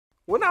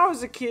When I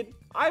was a kid,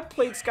 I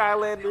played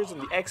Skylanders on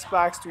the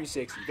Xbox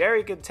 360,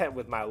 very content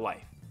with my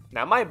life.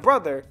 Now my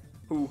brother,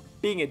 who,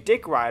 being a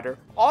dick rider,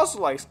 also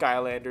likes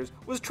Skylanders,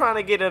 was trying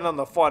to get in on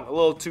the fun a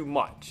little too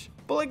much.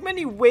 But like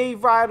many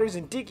wave riders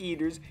and dick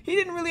eaters, he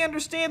didn't really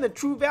understand the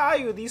true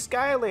value of these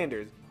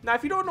Skylanders. Now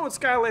if you don't know what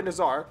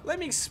Skylanders are, let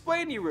me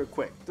explain to you real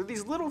quick. They're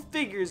these little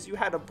figures you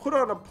had to put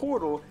on a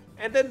portal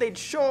and then they'd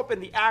show up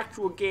in the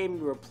actual game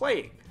you were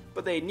playing.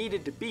 But they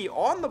needed to be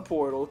on the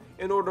portal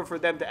in order for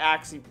them to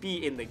actually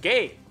be in the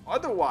game.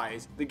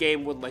 Otherwise, the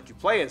game wouldn't let you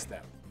play as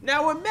them.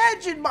 Now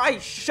imagine my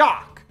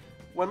shock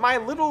when my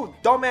little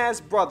dumbass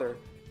brother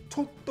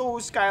took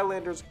those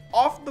Skylanders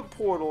off the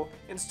portal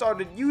and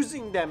started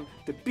using them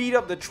to beat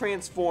up the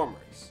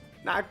Transformers.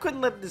 Now I couldn't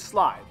let this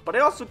slide, but I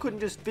also couldn't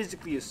just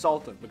physically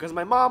assault him because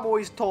my mom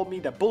always told me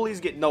that bullies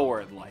get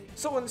nowhere in life.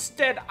 So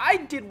instead, I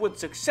did what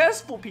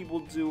successful people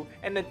do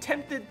and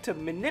attempted to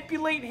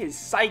manipulate his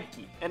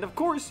psyche. And of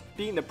course,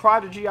 being the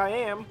prodigy I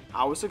am,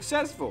 I was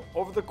successful.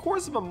 Over the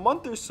course of a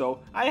month or so,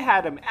 I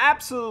had him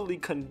absolutely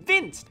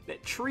convinced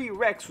that Tree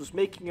Rex was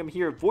making him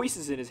hear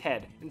voices in his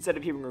head instead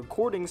of hearing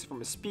recordings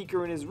from a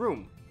speaker in his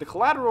room. The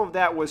collateral of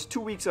that was 2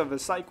 weeks of a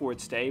psych ward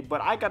stay,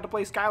 but I got to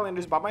play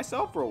Skylanders by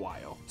myself for a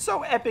while.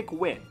 So epic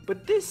win.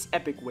 But this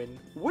epic win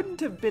wouldn't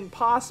have been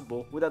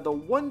possible without the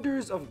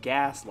wonders of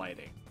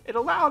gaslighting. It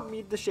allowed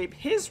me to shape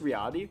his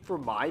reality for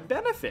my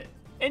benefit.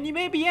 And you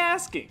may be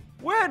asking,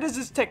 where does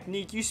this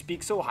technique you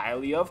speak so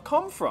highly of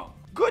come from?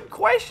 Good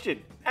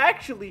question.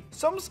 Actually,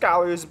 some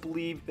scholars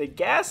believe that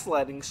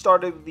gaslighting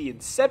started with the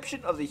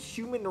inception of the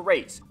human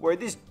race, where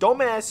this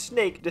dumbass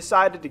snake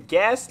decided to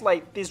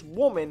gaslight this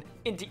woman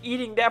into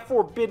eating that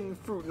forbidden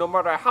fruit no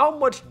matter how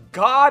much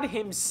God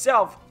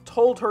himself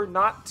told her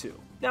not to.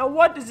 Now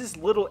what does this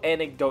little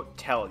anecdote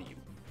tell you?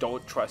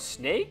 Don't trust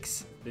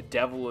snakes? The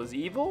devil is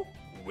evil?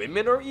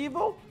 Women are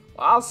evil?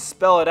 Well, I'll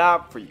spell it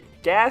out for you.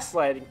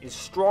 Gaslighting is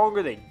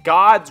stronger than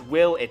God's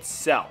will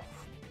itself.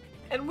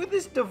 And with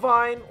this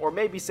divine, or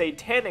maybe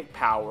satanic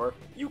power,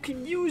 you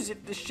can use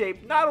it to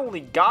shape not only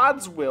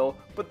God's will,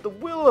 but the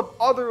will of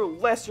other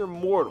lesser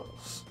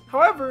mortals.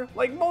 However,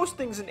 like most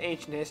things in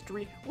ancient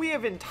history, we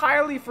have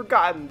entirely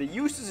forgotten the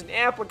uses and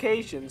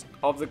applications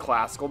of the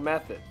classical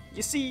method.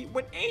 You see,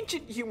 when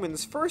ancient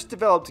humans first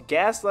developed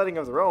gaslighting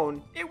of their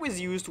own, it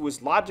was used to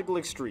its logical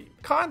extreme,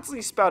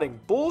 constantly spouting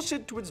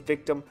bullshit to its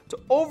victim to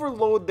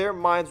overload their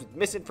minds with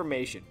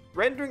misinformation,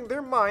 rendering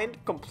their mind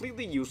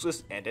completely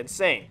useless and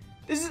insane.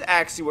 This is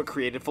actually what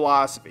created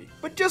philosophy,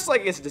 but just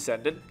like its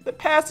descendant, the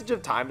passage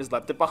of time has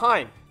left it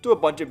behind to a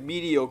bunch of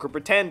mediocre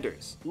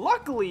pretenders.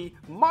 Luckily,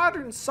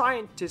 modern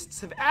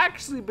scientists have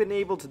actually been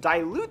able to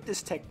dilute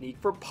this technique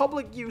for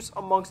public use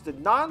amongst the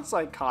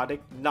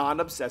non-psychotic,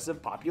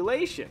 non-obsessive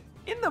population.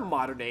 In the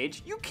modern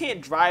age, you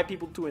can't drive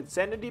people to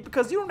insanity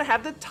because you don't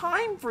have the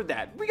time for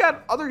that. We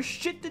got other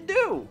shit to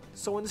do.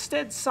 So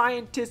instead,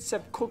 scientists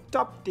have cooked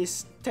up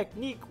this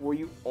technique where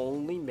you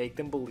only make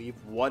them believe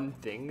one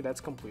thing that's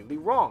completely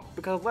wrong.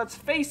 Because let's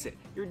face it,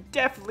 you're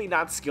definitely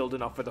not skilled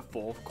enough for the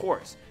full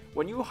course.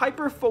 When you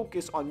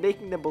hyper-focus on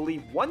making them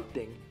believe one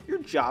thing, your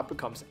job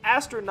becomes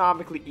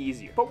astronomically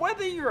easier. But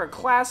whether you're a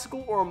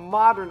classical or a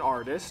modern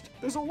artist,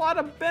 there's a lot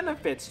of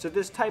benefits to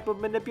this type of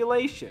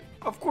manipulation.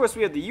 Of course,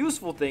 we have the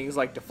useful things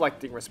like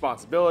deflecting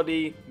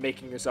responsibility,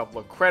 making yourself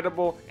look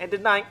credible, and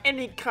denying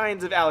any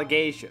kinds of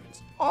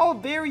allegations. All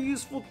very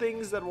useful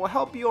things that will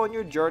help you on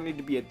your journey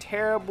to be a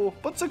terrible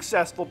but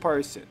successful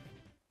person.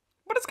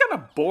 But it's kind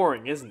of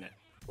boring, isn't it?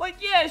 Like,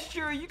 yeah,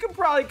 sure, you can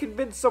probably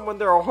convince someone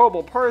they're a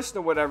horrible person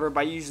or whatever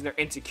by using their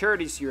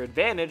insecurities to your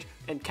advantage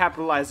and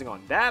capitalizing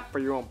on that for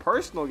your own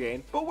personal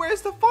gain, but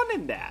where's the fun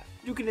in that?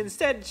 You can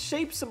instead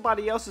shape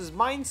somebody else's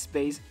mind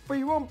space for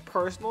your own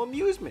personal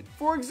amusement.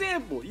 For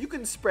example, you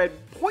can spread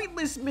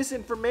pointless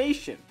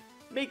misinformation,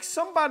 make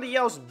somebody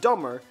else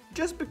dumber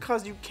just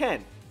because you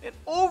can, and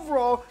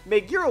overall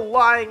make your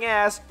lying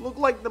ass look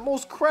like the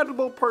most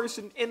credible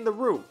person in the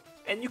room.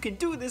 And you can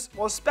do this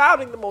while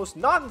spouting the most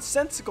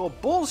nonsensical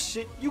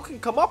bullshit you can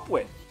come up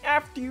with.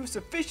 After you've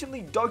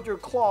sufficiently dug your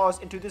claws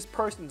into this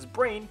person's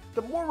brain,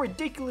 the more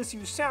ridiculous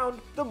you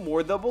sound, the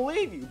more they'll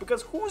believe you,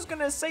 because who's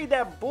gonna say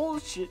that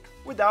bullshit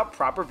without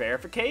proper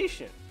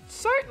verification?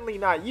 Certainly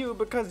not you,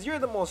 because you're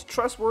the most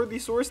trustworthy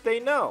source they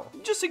know.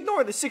 Just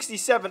ignore the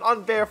 67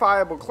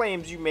 unverifiable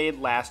claims you made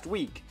last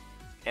week,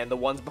 and the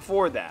ones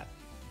before that,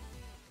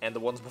 and the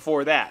ones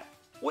before that.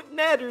 What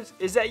matters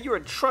is that you're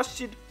a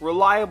trusted,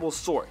 reliable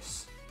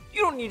source.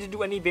 You don't need to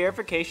do any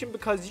verification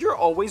because you're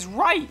always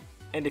right.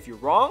 And if you're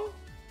wrong,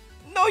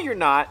 no you're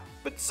not,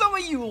 but some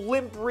of you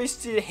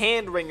limp-wristed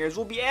hand-wringers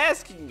will be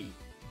asking me,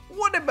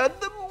 what about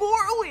the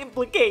moral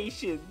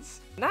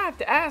implications? And I have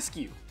to ask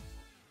you,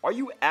 are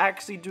you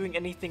actually doing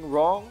anything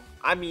wrong?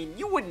 I mean,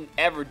 you wouldn't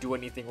ever do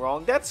anything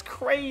wrong, that's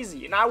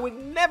crazy, and I would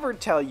never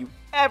tell you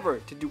ever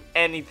to do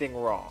anything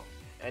wrong.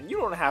 And you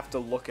don't have to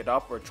look it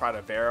up or try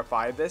to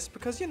verify this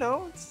because, you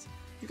know,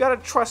 you gotta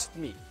trust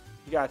me.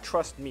 You gotta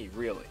trust me,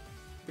 really.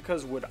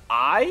 Because would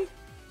I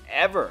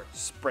ever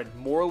spread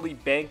morally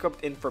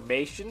bankrupt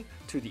information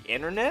to the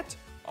internet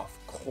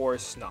Of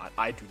course not.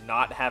 I do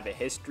not have a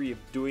history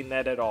of doing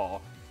that at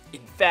all.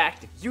 In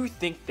fact, if you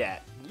think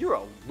that, you're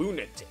a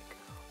lunatic.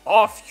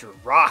 Off your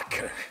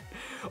rocker.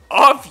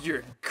 Off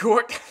your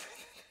court.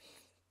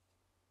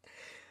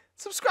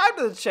 Subscribe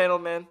to the channel,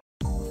 man.